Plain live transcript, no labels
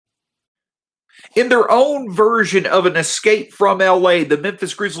In their own version of an escape from LA, the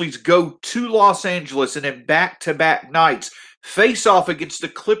Memphis Grizzlies go to Los Angeles and in back-to-back nights face off against the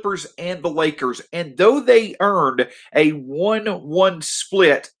Clippers and the Lakers. And though they earned a 1-1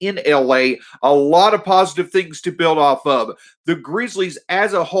 split in LA, a lot of positive things to build off of. The Grizzlies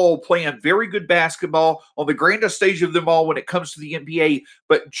as a whole playing very good basketball on the grandest stage of them all when it comes to the NBA,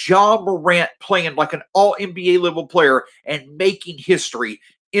 but Ja Morant playing like an all-NBA level player and making history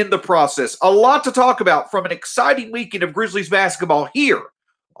in the process. A lot to talk about from an exciting weekend of Grizzlies basketball here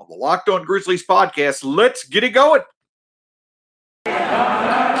on the Locked On Grizzlies podcast. Let's get it going. You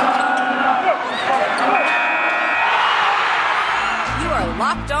are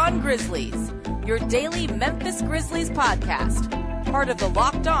Locked On Grizzlies, your daily Memphis Grizzlies podcast, part of the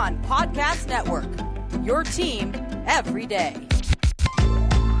Locked On Podcast Network, your team every day.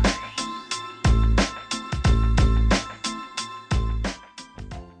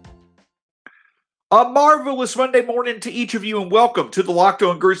 A marvelous Monday morning to each of you, and welcome to the Locked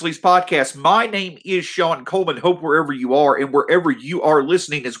On Grizzlies podcast. My name is Shawn Coleman. Hope wherever you are and wherever you are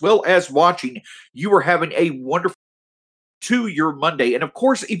listening as well as watching, you are having a wonderful to your Monday. And of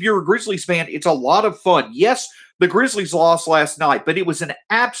course, if you're a Grizzlies fan, it's a lot of fun. Yes, the Grizzlies lost last night, but it was an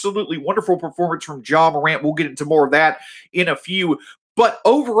absolutely wonderful performance from Ja Morant. We'll get into more of that in a few. But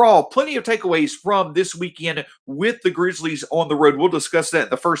overall, plenty of takeaways from this weekend with the Grizzlies on the road. We'll discuss that in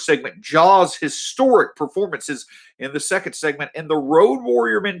the first segment. Ja's historic performances in the second segment, and the road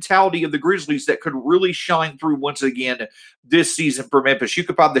warrior mentality of the Grizzlies that could really shine through once again this season for Memphis. You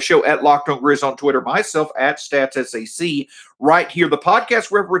can find the show at Locked On Grizz on Twitter, myself at StatsSAC, right here. The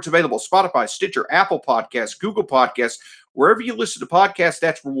podcast wherever it's available: Spotify, Stitcher, Apple Podcasts, Google Podcasts. Wherever you listen to podcasts,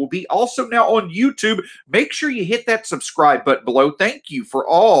 that's where we'll be. Also now on YouTube, make sure you hit that subscribe button below. Thank you for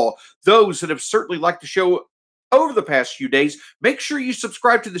all those that have certainly liked the show over the past few days. Make sure you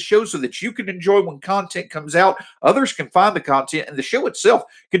subscribe to the show so that you can enjoy when content comes out. Others can find the content, and the show itself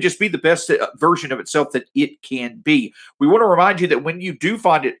can just be the best version of itself that it can be. We want to remind you that when you do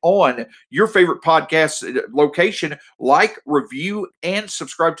find it on your favorite podcast location, like, review, and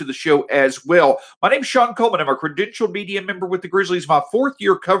subscribe to the show as well. My name is Shawn Coleman. I'm a credentialed media member with the Grizzlies. My fourth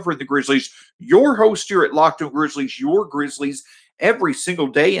year covering the Grizzlies. Your host here at Locked On Grizzlies, your Grizzlies every single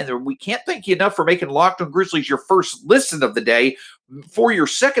day. And we can't thank you enough for making Locked On Grizzlies your first listen of the day. For your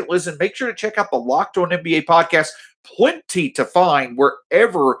second listen, make sure to check out the Locked On NBA podcast. Plenty to find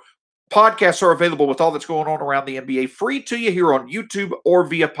wherever podcasts are available with all that's going on around the NBA. Free to you here on YouTube or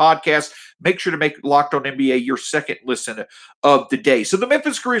via podcast. Make sure to make Locked On NBA your second listen of the day. So the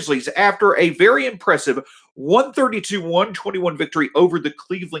Memphis Grizzlies, after a very impressive 132-121 victory over the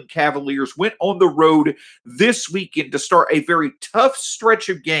Cleveland Cavaliers, went on the road this weekend to start a very tough stretch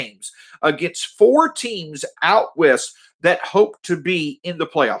of games against four teams out west that hope to be in the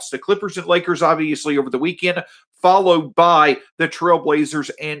playoffs. The Clippers and Lakers, obviously, over the weekend, followed by the Trailblazers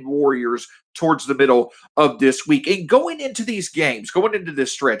and Warriors towards the middle of this week. And going into these games, going into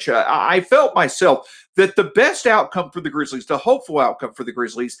this stretch, I felt myself that the best outcome for the Grizzlies, the hopeful outcome for the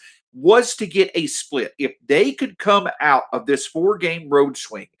Grizzlies, was to get a split. If they could come out of this four-game road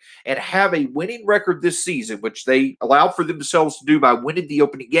swing and have a winning record this season, which they allowed for themselves to do by winning the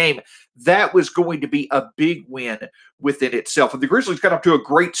opening game, that was going to be a big win within itself. And the Grizzlies got off to a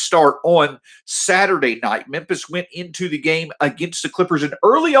great start on Saturday night. Memphis went into the game against the Clippers, and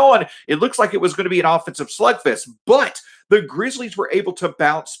early on, it looks like it was going to be an offensive slugfest, but the Grizzlies were able to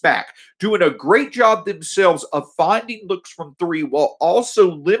bounce back, doing a great job themselves of finding looks from three while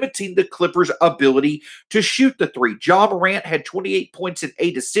also limiting the Clippers' ability to shoot the three. Ja Morant had 28 points and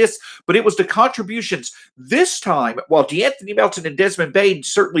 8 assists, but it was the contributions this time, while DeAnthony Melton and Desmond Bane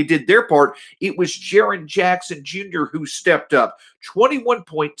certainly did their part, it was Jaren Jackson Jr. who stepped up.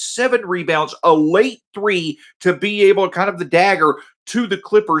 21.7 rebounds, a late three to be able to kind of the dagger to the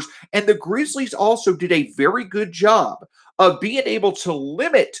Clippers. And the Grizzlies also did a very good job of being able to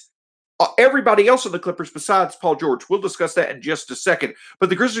limit everybody else on the Clippers besides Paul George. We'll discuss that in just a second. But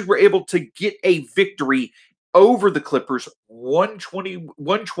the Grizzlies were able to get a victory over the Clippers,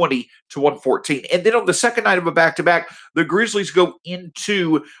 120 to 114. And then on the second night of a back-to-back, the Grizzlies go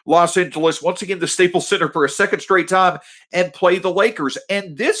into Los Angeles, once again the Staples Center for a second straight time, and play the Lakers.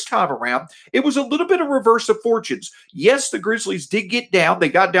 And this time around, it was a little bit of reverse of fortunes. Yes, the Grizzlies did get down. They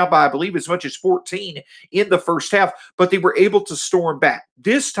got down by, I believe, as much as 14 in the first half, but they were able to storm back.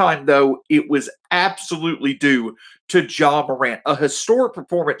 This time, though, it was absolutely due to Ja Morant. A historic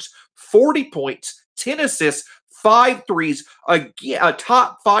performance, 40 points, 10 assists, 5 threes, again, a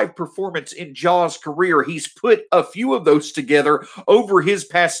top 5 performance in Ja's career. He's put a few of those together over his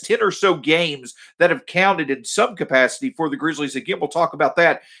past 10 or so games that have counted in some capacity for the Grizzlies. Again, we'll talk about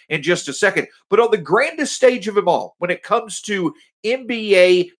that in just a second. But on the grandest stage of them all, when it comes to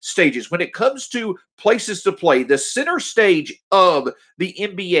NBA stages, when it comes to places to play, the center stage of the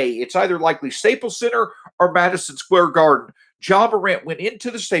NBA, it's either likely Staples Center or Madison Square Garden. Ja Morant went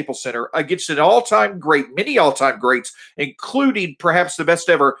into the Staples Center against an all-time great, many all-time greats, including perhaps the best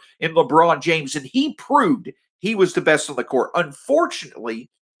ever in LeBron James, and he proved he was the best on the court.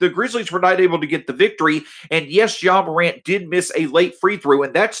 Unfortunately, the Grizzlies were not able to get the victory, and yes, Ja Morant did miss a late free throw,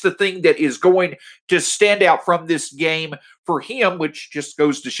 and that's the thing that is going to stand out from this game for him, which just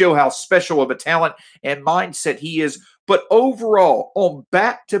goes to show how special of a talent and mindset he is. But overall, on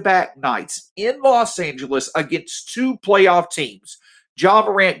back-to-back nights in Los Angeles against 2 playoff teams, Ja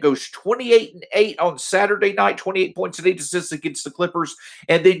Morant goes 28-8 on Saturday night, 28 points and 8 assists against the Clippers,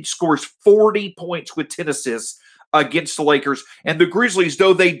 and then scores 40 points with 10 assists against the Lakers. And the Grizzlies,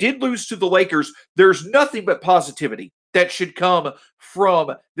 though they did lose to the Lakers, there's nothing but positivity that should come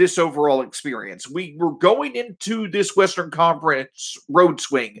from this overall experience. We were going into this Western Conference road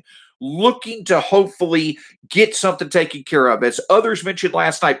swing looking to hopefully get something taken care of. As others mentioned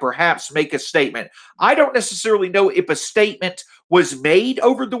last night, perhaps make a statement. I don't necessarily know if a statement was made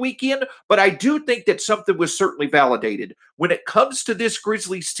over the weekend, but I do think that something was certainly validated. When it comes to this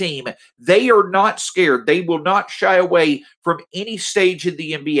Grizzlies team, they are not scared. They will not shy away from any stage in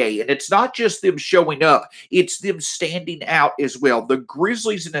the NBA. And it's not just them showing up, it's them standing out as well. The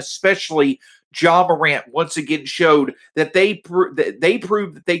Grizzlies, and especially Ja Morant, once again showed that they proved that they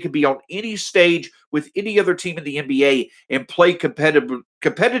could be on any stage with any other team in the NBA and play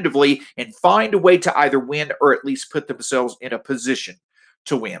competitively and find a way to either win or at least put themselves in a position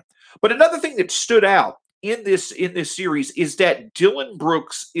to win. But another thing that stood out in this series is that Dillon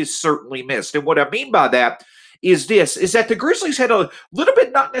Brooks is certainly missed. And what I mean by that is that the Grizzlies had a little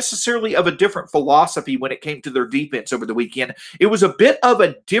bit, not necessarily of a different philosophy when it came to their defense over the weekend. It was a bit of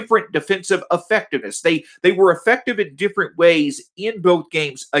a different defensive effectiveness. They were effective in different ways in both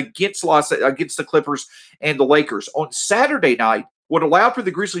games against the Clippers and the Lakers. On Saturday night, what allowed for the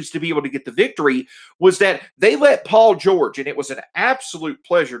Grizzlies to be able to get the victory was that they let Paul George, and it was an absolute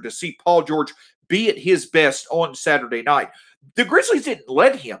pleasure to see Paul George be at his best on Saturday night. The Grizzlies didn't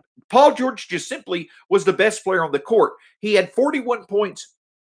let him. Paul George just simply was the best player on the court. He had 41 points.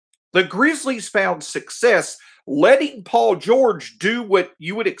 The Grizzlies found success letting Paul George do what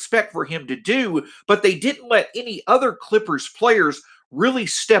you would expect for him to do, but they didn't let any other Clippers players really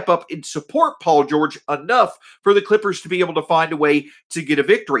step up and support Paul George enough for the Clippers to be able to find a way to get a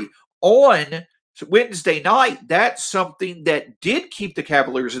victory. On Wednesday night, that's something that did keep the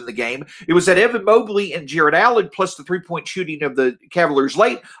Cavaliers in the game. It was that Evan Mobley and Jarrett Allen, plus the three-point shooting of the Cavaliers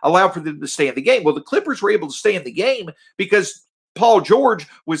late, allowed for them to stay in the game. Well, the Clippers were able to stay in the game because Paul George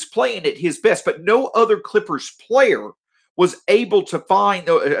was playing at his best, but no other Clippers player was able to find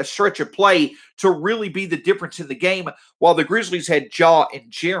a stretch of play to really be the difference in the game, while the Grizzlies had Ja and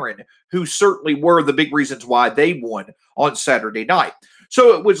Jaren, who certainly were the big reasons why they won on Saturday night.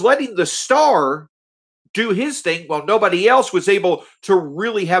 So it was letting the star do his thing while nobody else was able to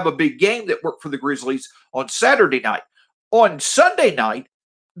really have a big game that worked for the Grizzlies on Saturday night. On Sunday night,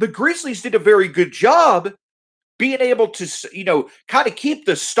 the Grizzlies did a very good job being able to, kind of keep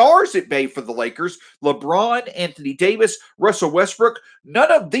the stars at bay for the Lakers. LeBron, Anthony Davis, Russell Westbrook,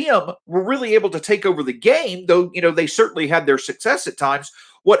 none of them were really able to take over the game, though, they certainly had their success at times.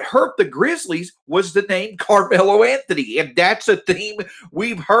 What hurt the Grizzlies was the name Carmelo Anthony, and that's a theme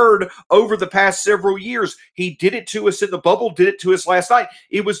we've heard over the past several years. He did it to us in the bubble, did it to us last night.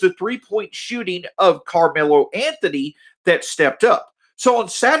 It was the three-point shooting of Carmelo Anthony that stepped up. So on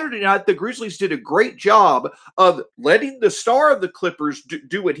Saturday night, the Grizzlies did a great job of letting the star of the Clippers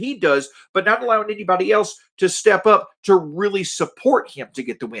do what he does, but not allowing anybody else to step up to really support him to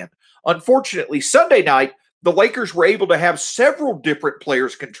get the win. Unfortunately, Sunday night, the Lakers were able to have several different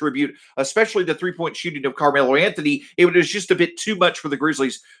players contribute, especially the three-point shooting of Carmelo Anthony. It was just a bit too much for the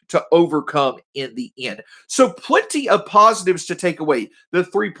Grizzlies to overcome in the end. So plenty of positives to take away. The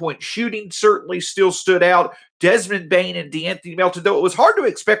three-point shooting certainly still stood out. Desmond Bane and DeAnthony Melton, though it was hard to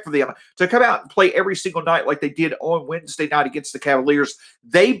expect for them to come out and play every single night like they did on Wednesday night against the Cavaliers,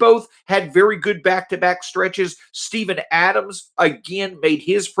 they both had very good back-to-back stretches. Steven Adams, again, made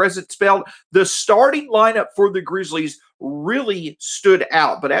his presence felt. The starting lineup for the Grizzlies really stood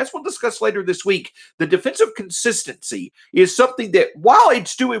out. But as we'll discuss later this week, the defensive consistency is something that, while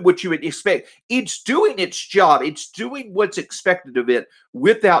it's doing what you would expect, it's doing its job. It's doing what's expected of it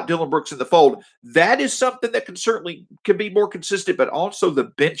without Dillon Brooks in the fold. That is something that can be more consistent, but also the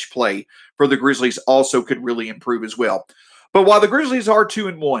bench play for the Grizzlies also could really improve as well. But while the Grizzlies are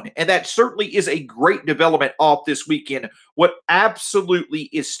 2-1, and that certainly is a great development off this weekend, what absolutely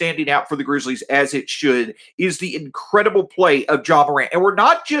is standing out for the Grizzlies, as it should, is the incredible play of Ja Morant. And we're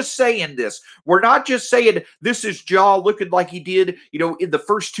not just saying this. We're not just saying this is Ja looking like he did, in the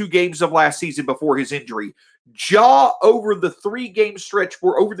first 2 games of last season before his injury. Ja, over this 3-game stretch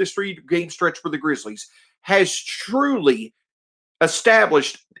for the Grizzlies, has truly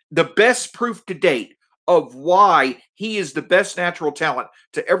established the best proof to date of why he is the best natural talent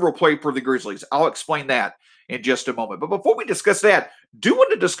to ever play for the Grizzlies. I'll explain that in just a moment. But before we discuss that, do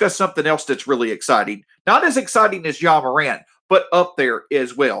want to discuss something else that's really exciting. Not as exciting as Ja Morant, but up there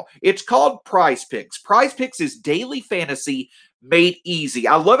as well. It's called Prize Picks. Prize Picks is daily fantasy made easy.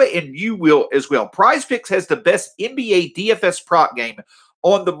 I love it, and you will as well. Prize Picks has the best NBA DFS prop game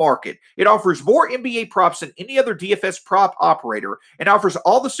on the market. It offers more NBA props than any other DFS prop operator and offers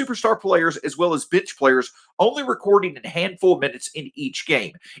all the superstar players as well as bench players, only recording a handful of minutes in each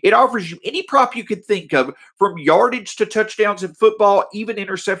game. It offers you any prop you could think of, from yardage to touchdowns in football, even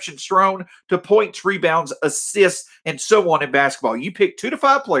interceptions thrown, to points, rebounds, assists, and so on in basketball. You pick 2 to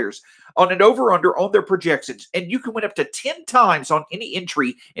 5 players on an over-under on their projections, and you can win up to 10 times on any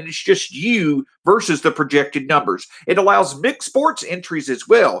entry, and it's just you versus the projected numbers. It allows mixed sports entries as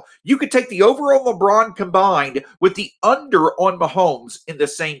well. You could take the over on LeBron combined with the under on Mahomes in the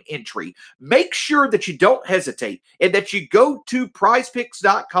same entry. Make sure that you don't hesitate and that you go to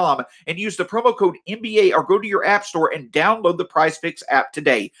prizepicks.com and use the promo code NBA, or go to your app store and download the Prize Picks app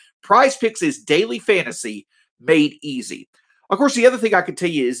today. Prize Picks is daily fantasy made easy. Of course, the other thing I can tell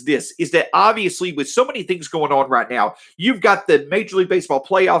you is that obviously with so many things going on right now, you've got the Major League Baseball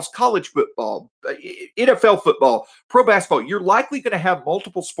playoffs, college football, NFL football, pro basketball. You're likely going to have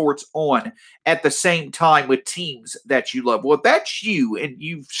multiple sports on at the same time with teams that you love. Well, if that's you and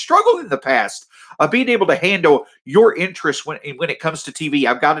you've struggled in the past being able to handle your interest when it comes to TV,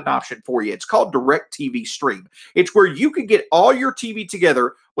 I've got an option for you. It's called Direct TV Stream. It's where you can get all your TV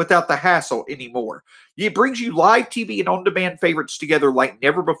together without the hassle anymore. It brings you live TV and on-demand favorites together like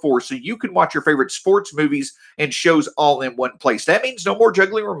never before, so you can watch your favorite sports, movies, and shows all in one place. That means no more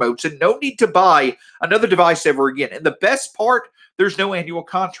juggling remotes and no need to buy another device ever again. And the best part, there's no annual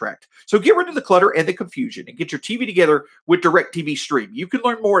contract. So get rid of the clutter and the confusion and get your TV together with DirecTV Stream. You can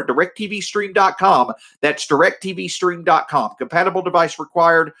learn more at directtvstream.com. That's directtvstream.com. Compatible device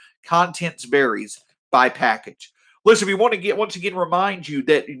required. Contents varies by package. Listen, we want to once again remind you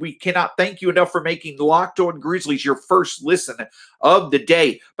that we cannot thank you enough for making Locked On Grizzlies your first listen of the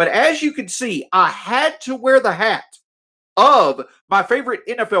day. But as you can see, I had to wear the hat of my favorite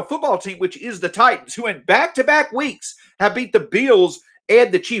NFL football team, which is the Titans, who in back-to-back weeks have beat the Bills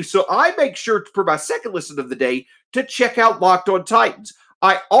and the Chiefs. So I make sure for my second listen of the day to check out Locked On Titans.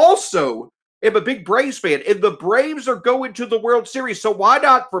 I also am a big Braves fan, and the Braves are going to the World Series. So why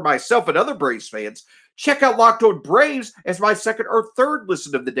not, for myself and other Braves fans, check out Locked On Braves as my second or third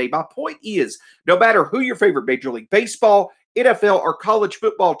listen of the day. My point is, no matter who your favorite Major League Baseball, NFL, or college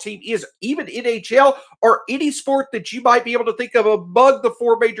football team is, even NHL, or any sport that you might be able to think of among the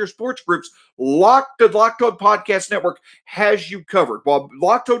 4 major sports groups, Locked On Podcast Network has you covered. While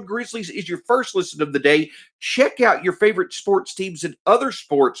Locked On Grizzlies is your first listen of the day, check out your favorite sports teams and other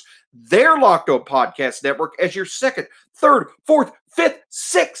sports, their Locked On Podcast Network, as your second, third, fourth, fifth,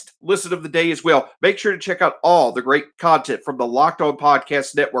 sixth listen of the day as well. Make sure to check out all the great content from the Locked On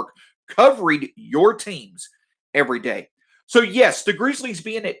Podcast Network covering your teams every day. So yes, the Grizzlies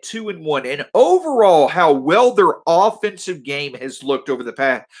being at 2-1, and overall how well their offensive game has looked over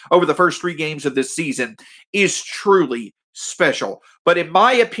the first 3 games of this season is truly special. But in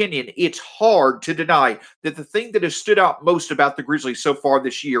my opinion, it's hard to deny that the thing that has stood out most about the Grizzlies so far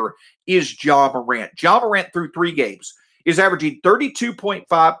this year is Ja Morant. Ja Morant, through 3 games, is averaging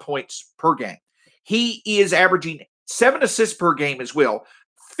 32.5 points per game. He is averaging 7 assists per game as well.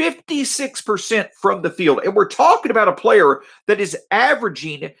 56% from the field. And we're talking about a player that is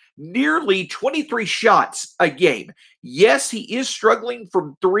averaging nearly 23 shots a game. Yes, he is struggling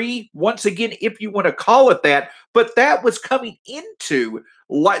from 3, once again, if you want to call it that, but that was coming into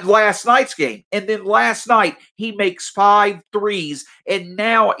last night's game. And then last night, he makes 5 threes and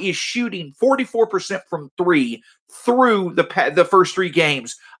now is shooting 44% from 3 through the first 3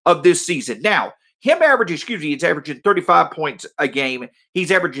 games of this season. Now, He's averaging 35 points a game.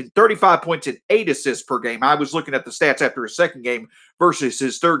 He's averaging 35 points and 8 assists per game. I was looking at the stats after his second game versus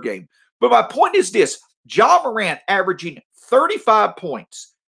his third game. But my point is this: Ja Morant averaging 35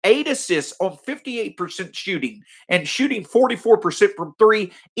 points, 8 assists on 58% shooting, and shooting 44% from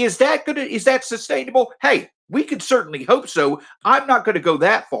three. Is that sustainable? Hey, we could certainly hope so. I'm not going to go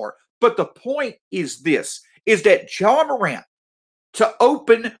that far. But the point is this, is that Ja Morant, to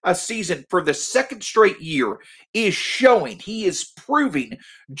open a season for the second straight year, is showing, he is proving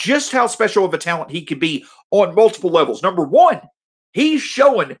just how special of a talent he can be on multiple levels. Number one, he's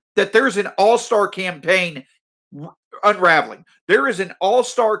showing that there's an all-star campaign unraveling. There is an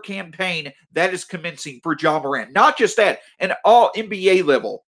all-star campaign that is commencing for Ja Morant. Not just that, an all-NBA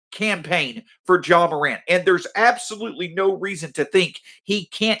level campaign for Ja Morant. And there's absolutely no reason to think he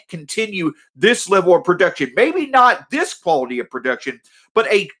can't continue this level of production. Maybe not this quality of production,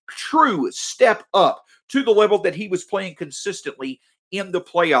 but a true step up to the level that he was playing consistently in the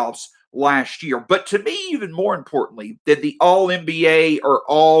playoffs last year. But to me, even more importantly than the all-NBA or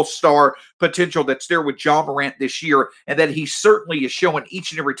all-star potential that's there with Ja Morant this year, and that he certainly is showing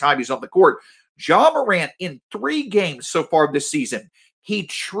each and every time he's on the court, Ja Morant in 3 games so far this season, he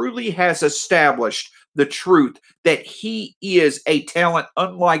truly has established the truth that he is a talent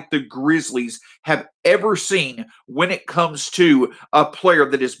unlike the Grizzlies have ever seen when it comes to a player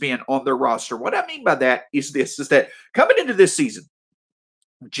that has been on their roster. What I mean by that is this, is that coming into this season,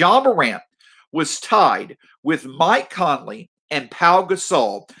 Ja Morant was tied with Mike Conley and Pau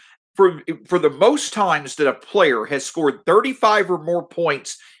Gasol for the most times that a player has scored 35 or more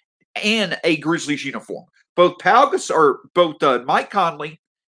points in a Grizzlies uniform. Both Mike Conley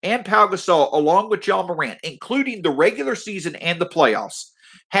and Pau Gasol, along with Ja Morant, including the regular season and the playoffs,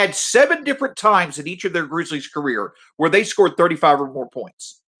 had 7 different times in each of their Grizzlies career where they scored 35 or more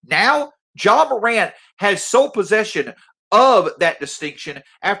points. Now, Ja Morant has sole possession of that distinction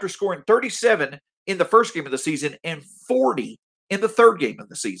after scoring 37 in the first game of the season and 40 in the third game of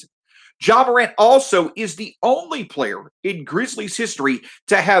the season. Ja Morant also is the only player in Grizzlies history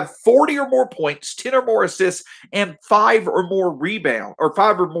to have 40 or more points, 10 or more assists, and 5 or more rebounds, or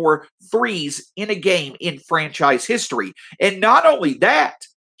 5 or more threes in a game in franchise history. And not only that,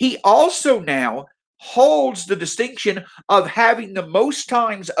 he also now holds the distinction of having the most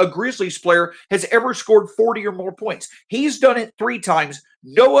times a Grizzlies player has ever scored 40 or more points. He's done it 3 times.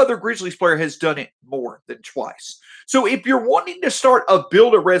 No other Grizzlies player has done it more than twice. So if you're wanting to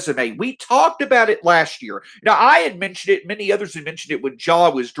build a resume, we talked about it last year. Now, I had mentioned it. Many others had mentioned it when Ja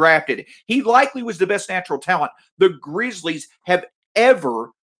was drafted. He likely was the best natural talent the Grizzlies have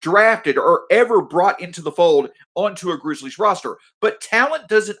ever drafted or ever brought into the fold onto a Grizzlies roster. But talent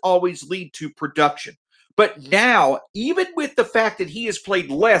doesn't always lead to production. But now, even with the fact that he has played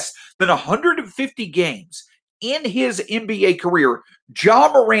less than 150 games in his NBA career,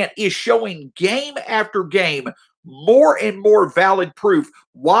 Ja Morant is showing game after game more and more valid proof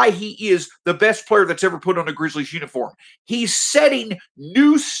why he is the best player that's ever put on a Grizzlies uniform. He's setting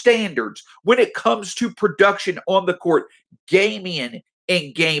new standards when it comes to production on the court, game in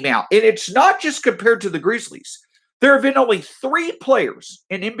and game out. And it's not just compared to the Grizzlies. There have been only 3 players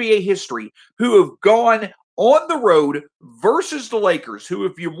in NBA history who have gone on the road versus the Lakers, who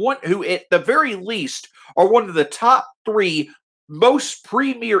at the very least are one of the top 3 most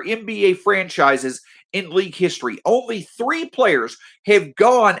premier NBA franchises in league history. Only 3 players have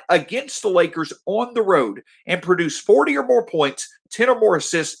gone against the Lakers on the road and produced 40 or more points, 10 or more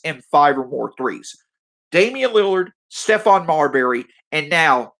assists, and 5 or more threes. Damian Lillard, Stephon Marbury, and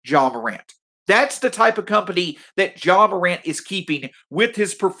now Ja Morant. That's the type of company that Ja Morant is keeping with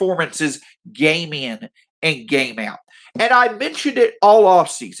his performances game in and game out. And I mentioned it all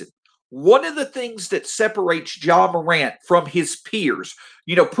offseason. One of the things that separates Ja Morant from his peers,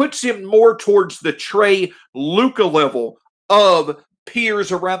 puts him more towards the Trey Luka level of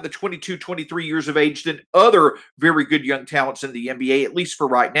peers around the 22, 23 years of age than other very good young talents in the NBA, at least for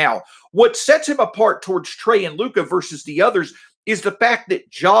right now. What sets him apart towards Trey and Luka versus the others is the fact that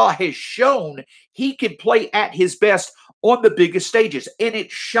Ja has shown he can play at his best on the biggest stages, and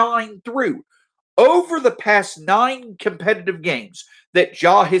it shined through. Over the past 9 competitive games that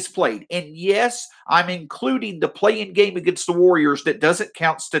Ja has played, and yes, I'm including the play-in game against the Warriors that doesn't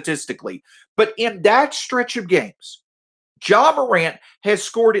count statistically, but in that stretch of games, Ja Morant has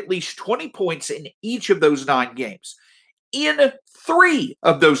scored at least 20 points in each of those 9 games. In 3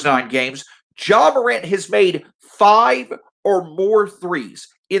 of those 9 games, Ja Morant has made 5 or more threes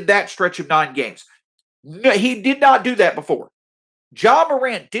in that stretch of 9 games. No, he did not do that before. Ja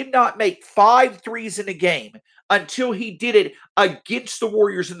Morant did not make 5 threes in a game until he did it against the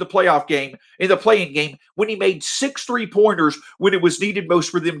Warriors in the play-in game, when he made 6 3-pointers when it was needed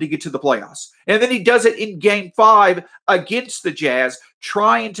most for them to get to the playoffs. And then he does it in game 5 against the Jazz,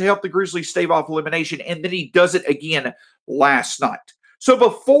 trying to help the Grizzlies stave off elimination. And then he does it again last night. So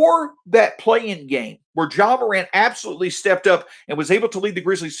before that play-in game, where Ja Morant absolutely stepped up and was able to lead the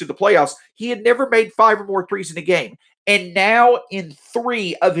Grizzlies to the playoffs, he had never made 5 or more threes in a game. And now in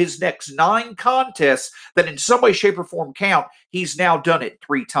 3 of his next 9 contests that in some way, shape, or form count, he's now done it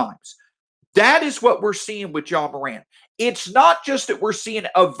 3 times. That is what we're seeing with Ja Morant. It's not just that we're seeing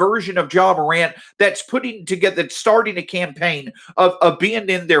a version of Ja Morant that's starting a campaign of being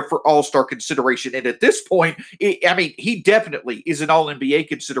in there for all-star consideration. And at this point, he definitely is an all-NBA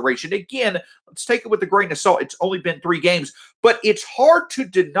consideration. Again, let's take it with a grain of salt. It's only been 3 games, but it's hard to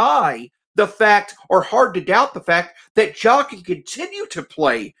deny the fact, or hard to doubt the fact, that Ja can continue to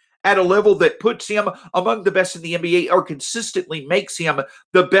play at a level that puts him among the best in the NBA, or consistently makes him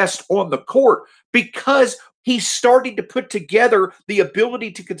the best on the court, because he's starting to put together the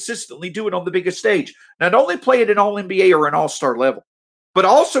ability to consistently do it on the biggest stage. Not only play at an all-NBA or an all-star level, but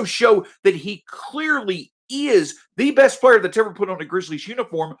also show that he clearly is the best player that's ever put on a Grizzlies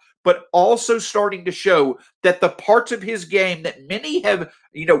uniform, but also starting to show that the parts of his game that many have,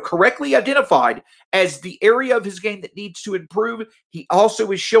 correctly identified as the area of his game that needs to improve, he also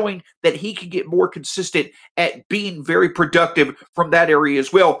is showing that he can get more consistent at being very productive from that area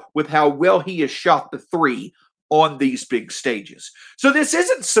as well, with how well he has shot the 3 on these big stages. So this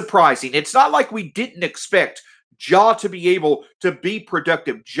isn't surprising. It's not like we didn't expect Ja to be able to be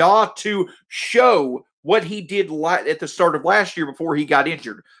productive, Ja to show what he did at the start of last year before he got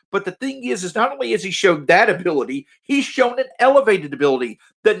injured. But the thing is not only has he shown that ability, he's shown an elevated ability.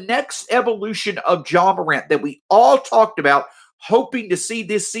 The next evolution of Ja Morant that we all talked about, hoping to see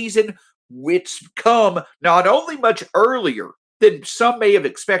this season, which come not only much earlier than some may have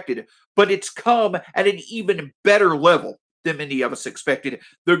expected, but it's come at an even better level than many of us expected.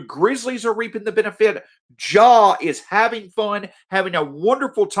 The Grizzlies are reaping the benefit. Ja is having fun, having a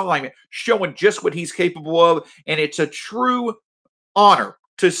wonderful time, showing just what he's capable of, and it's a true honor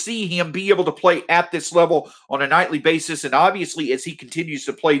to see him be able to play at this level on a nightly basis. And obviously, as he continues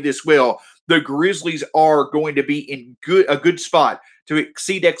to play this well, the Grizzlies are going to be in a good spot to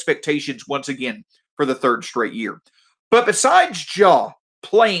exceed expectations once again for the 3rd straight year. But besides Ja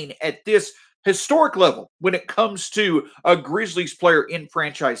playing at this historic level when it comes to a Grizzlies player in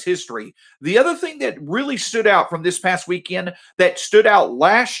franchise history, the other thing that really stood out from this past weekend, that stood out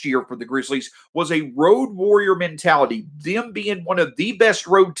last year for the Grizzlies, was a road warrior mentality, them being one of the best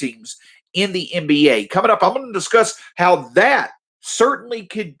road teams in the NBA. Coming up, I'm going to discuss how that certainly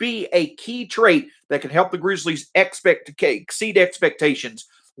could be a key trait that can help the Grizzlies exceed expectations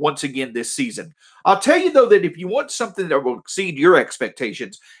once again this season. I'll tell you, though, that if you want something that will exceed your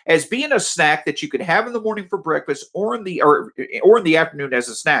expectations, as being a snack that you can have in the morning for breakfast or in the afternoon as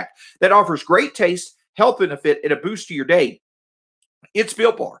a snack, that offers great taste, health benefit, and a boost to your day, it's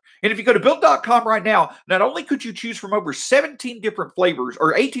Built Bar. And if you go to Built.com right now, not only could you choose from over 17 different flavors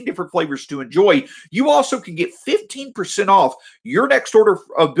or 18 different flavors to enjoy, you also can get 15% off your next order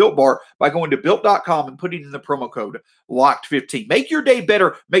of Built Bar by going to Built.com and putting in the promo code LOCKED15. Make your day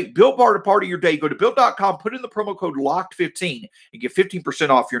better. Make Built Bar a part of your day. Go to Built.com, put in the promo code LOCKED15, and get 15%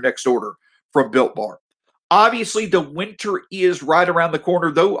 off your next order from Built Bar. Obviously, the winter is right around the corner,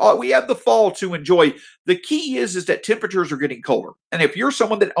 though we have the fall to enjoy. The key is that temperatures are getting colder. And if you're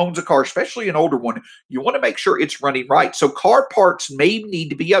someone that owns a car, especially an older one, you want to make sure it's running right. So car parts may need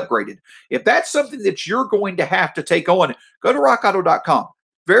to be upgraded. If that's something that you're going to have to take on, go to rockauto.com.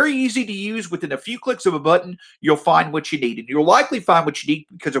 Very easy to use. Within a few clicks of a button, you'll find what you need. And you'll likely find what you need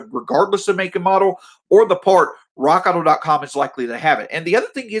because of, regardless of make and model or the part, rockauto.com is likely to have it. And the other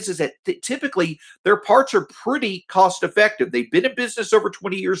thing is that typically their parts are pretty cost effective. They've been in business over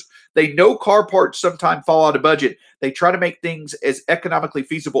 20 years. They know car parts sometimes fall out of budget. They try to make things as economically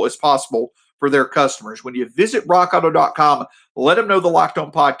feasible as possible for their customers. When you visit rockauto.com, let them know the Locked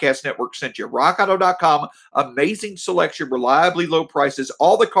On Podcast Network sent you. rockauto.com, amazing selection, reliably low prices,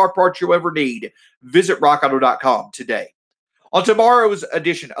 all the car parts you'll ever need. Visit rockauto.com today. On tomorrow's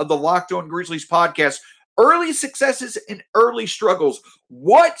edition of the Locked On Grizzlies podcast, early successes and early struggles.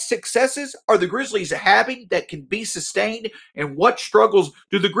 What successes are the Grizzlies having that can be sustained, and what struggles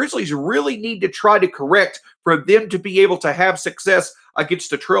do the Grizzlies really need to try to correct for them to be able to have success against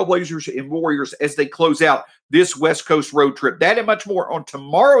the Trailblazers and Warriors as they close out this West Coast road trip? That and much more on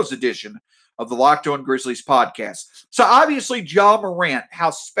tomorrow's edition of the Locked On Grizzlies podcast. So obviously, Ja Morant, how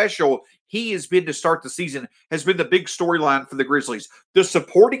special he has been to start the season, has been the big storyline for the Grizzlies. The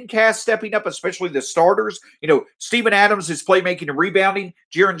supporting cast stepping up, especially the starters. Steven Adams is playmaking and rebounding.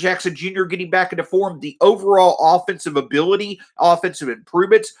 Jaren Jackson Jr. getting back into form. The overall offensive ability, offensive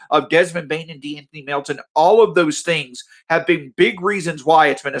improvements of Desmond Bane and D'Anthony Melton, all of those things have been big reasons why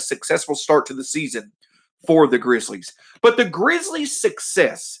it's been a successful start to the season for the Grizzlies. But the Grizzlies'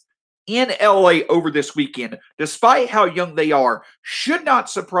 success in LA over this weekend, despite how young they are, should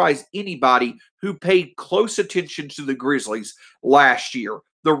not surprise anybody who paid close attention to the Grizzlies last year.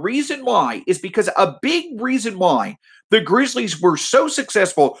 The reason why is because a big reason why the Grizzlies were so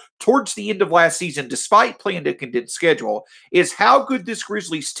successful towards the end of last season, despite playing a condensed schedule, is how good this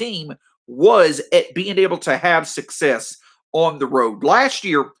Grizzlies team was at being able to have success on the road. Last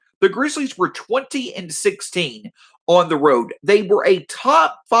year, the Grizzlies were 20-16 on the road. They were a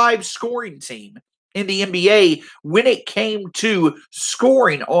top 5 scoring team in the NBA when it came to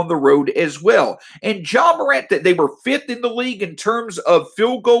scoring on the road as well. And Ja Morant, they were 5th in the league in terms of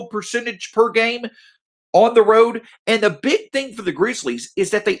field goal percentage per game on the road. And the big thing for the Grizzlies is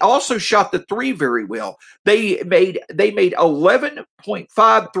that they also shot the three very well. They made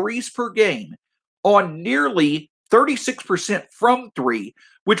 11.5 threes per game on nearly 36% from three,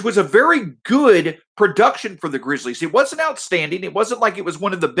 which was a very good production for the Grizzlies. It wasn't outstanding. It wasn't like it was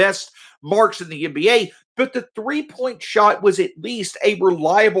one of the best marks in the NBA, but the three-point shot was at least a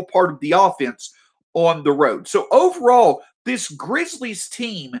reliable part of the offense on the road. So overall, this Grizzlies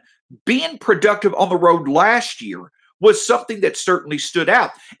team being productive on the road last year was something that certainly stood out.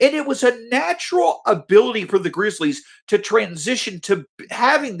 And it was a natural ability for the Grizzlies to transition to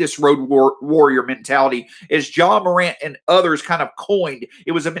having this road warrior mentality, as Ja Morant and others kind of coined.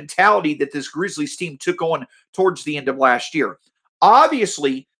 It was a mentality that this Grizzlies team took on towards the end of last year.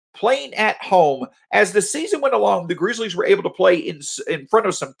 Obviously, playing at home, as the season went along, the Grizzlies were able to play in front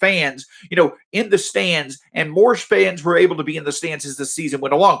of some fans, in the stands, and more fans were able to be in the stands as the season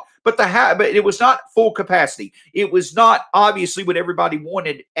went along. But it was not full capacity. It was not obviously what everybody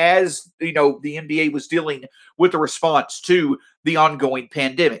wanted, as the NBA was dealing with a response to the ongoing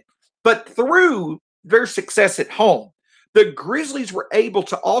pandemic. But through their success at home, the Grizzlies were able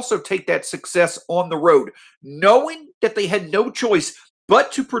to also take that success on the road, knowing that they had no choice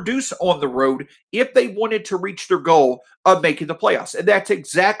but to produce on the road if they wanted to reach their goal of making the playoffs. And that's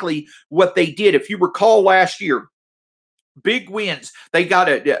exactly what they did. If you recall last year, big wins. They got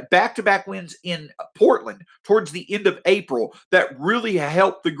back-to-back wins in Portland towards the end of April that really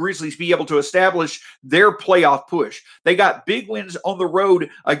helped the Grizzlies be able to establish their playoff push. They got big wins on the road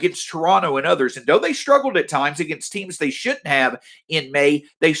against Toronto and others. And though they struggled at times against teams they shouldn't have in May,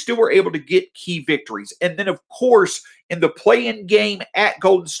 they still were able to get key victories. And then, of course, in the play-in game at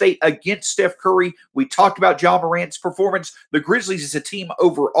Golden State against Steph Curry, we talked about Ja Morant's performance. The Grizzlies as a team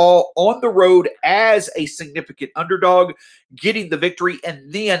overall on the road as a significant underdog, getting the victory,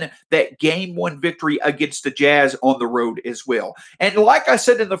 and then that game 1 victory against the Jazz on the road as well. And like I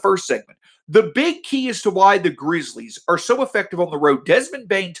said in the first segment, the big key as to why the Grizzlies are so effective on the road, Desmond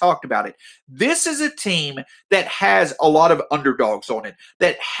Bane talked about it. This is a team that has a lot of underdogs on it,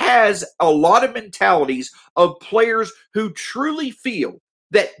 that has a lot of mentalities of players who truly feel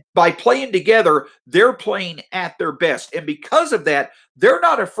that by playing together, they're playing at their best. And because of that, they're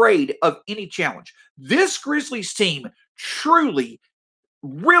not afraid of any challenge. This Grizzlies team truly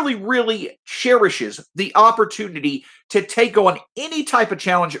really cherishes the opportunity to take on any type of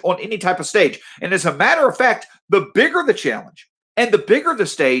challenge on any type of stage. And as a matter of fact, the bigger the challenge and the bigger the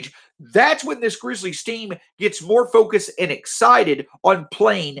stage, that's when this Grizzlies team gets more focused and excited on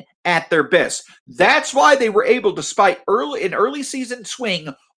playing at their best. That's why they were able, despite early season swing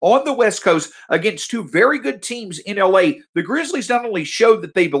on the West Coast against two very good teams in LA, the Grizzlies not only showed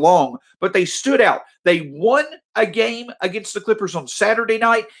that they belong, but they stood out. They won a game against the Clippers on Saturday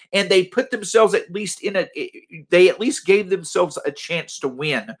night, and they put themselves they at least gave themselves a chance to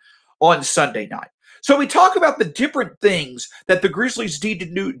win on Sunday night. So we talk about the different things that the Grizzlies need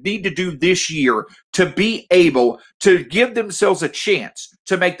to do this year to be able to give themselves a chance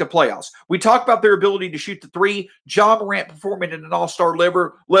to make the playoffs. We talk about their ability to shoot the three, Ja Morant performing at an all-star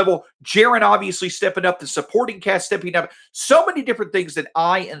level, Jaren obviously stepping up, the supporting cast stepping up, so many different things that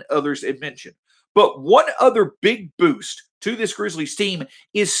I and others have mentioned. But one other big boost to this Grizzlies team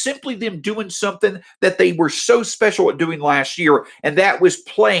is simply them doing something that they were so special at doing last year, and that was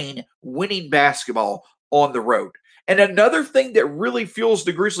playing winning basketball on the road. And another thing that really fuels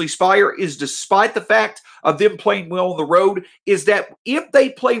the Grizzlies' fire is, despite the fact of them playing well on the road, is that if they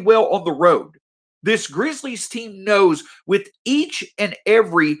play well on the road, This Grizzlies team knows with each and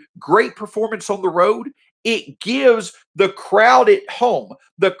every great performance on the road, it gives the crowd at home,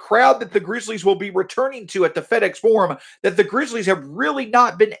 the crowd that the Grizzlies will be returning to at the FedEx Forum, that the Grizzlies have really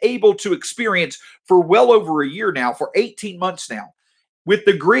not been able to experience for well over a year now, for 18 months now. With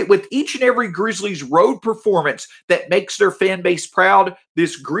each and every Grizzlies road performance that makes their fan base proud,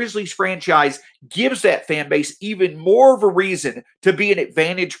 this Grizzlies franchise gives that fan base even more of a reason to be an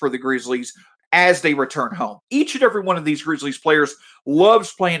advantage for the Grizzlies as they return home. Each and every one of these Grizzlies players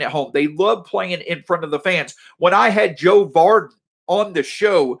loves playing at home. They love playing in front of the fans. When I had Joe Varden on the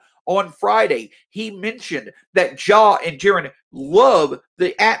show on Friday, he mentioned that Ja and Jaren love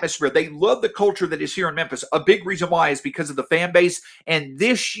the atmosphere. They love the culture that is here in Memphis. A big reason why is because of the fan base. And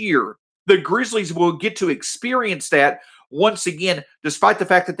this year, the Grizzlies will get to experience that once again, despite the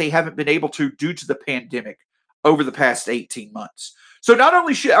fact that they haven't been able to due to the pandemic over the past 18 months. So not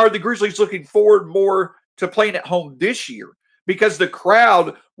only are the Grizzlies looking forward more to playing at home this year because the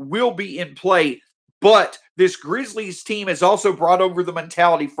crowd will be in play, but this Grizzlies team has also brought over the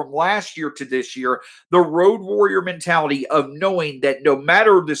mentality from last year to this year, the road warrior mentality of knowing that no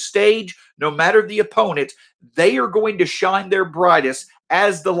matter the stage, no matter the opponent, they are going to shine their brightest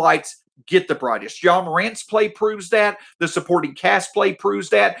as the lights get the brightest. Ja Morant's play proves that. The supporting cast play proves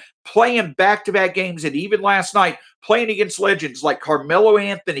that. Playing back-to-back games, and even last night, playing against legends like Carmelo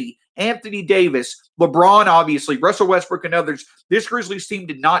Anthony, Anthony Davis, LeBron, obviously, Russell Westbrook, and others. This Grizzlies team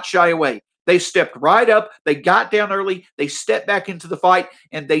did not shy away. They stepped right up. They got down early. They stepped back into the fight,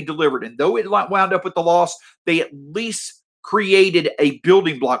 and they delivered. And though it wound up with the loss, they at least created a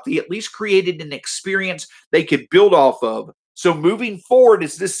building block. They at least created an experience they could build off of. So moving forward,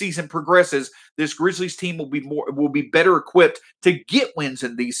 as this season progresses, this Grizzlies team will be better equipped to get wins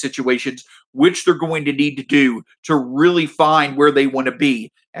in these situations, which they're going to need to do to really find where they want to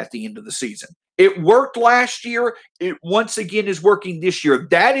be at the end of the season. It worked last year. It once again is working this year.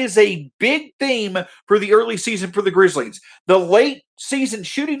 That is a big theme for the early season for the Grizzlies. The late season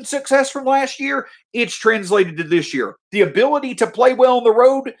shooting success from last year, it's translated to this year. The ability to play well on the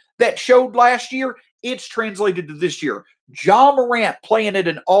road that showed last year, it's translated to this year. Ja Morant playing at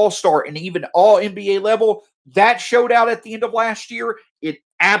an all-star and even all-NBA level, that showed out at the end of last year. It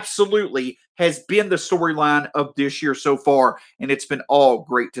absolutely has been the storyline of this year so far, and it's been all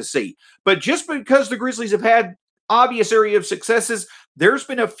great to see. But just because the Grizzlies have had obvious area of successes, there's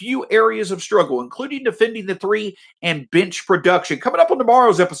been a few areas of struggle, including defending the three and bench production. Coming up on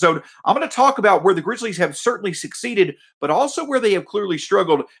tomorrow's episode, I'm going to talk about where the Grizzlies have certainly succeeded, but also where they have clearly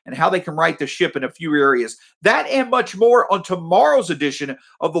struggled and how they can right the ship in a few areas. That and much more on tomorrow's edition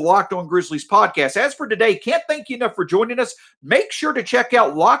of the Locked On Grizzlies podcast. As for today, can't thank you enough for joining us. Make sure to check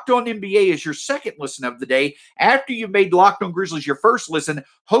out Locked On NBA as your second listen of the day. After you've made Locked On Grizzlies your first listen,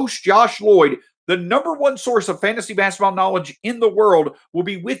 host Josh Lloyd, the number one source of fantasy basketball knowledge in the world, will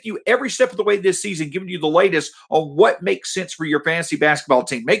be with you every step of the way this season, giving you the latest on what makes sense for your fantasy basketball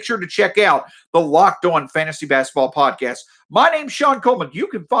team. Make sure to check out the Locked On Fantasy Basketball Podcast. My name's Shawn Coleman. You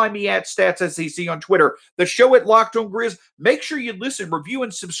can find me at StatsSEC on Twitter. The show at Locked On Grizz. Make sure you listen, review,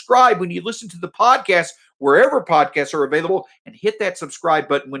 and subscribe when you listen to the podcast, wherever podcasts are available, and hit that subscribe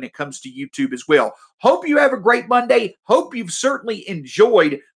button when it comes to YouTube as well. Hope you have a great Monday. Hope you've certainly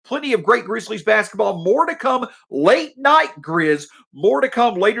enjoyed plenty of great Grizzlies basketball. More to come late night, Grizz. More to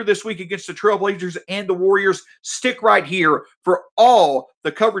come later this week against the Trailblazers and the Warriors. Stick right here for all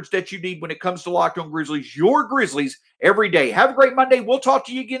the coverage that you need when it comes to Locked On Grizzlies, your Grizzlies every day. Have a great Monday. We'll talk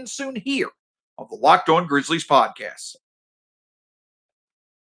to you again soon here on the Locked On Grizzlies podcast.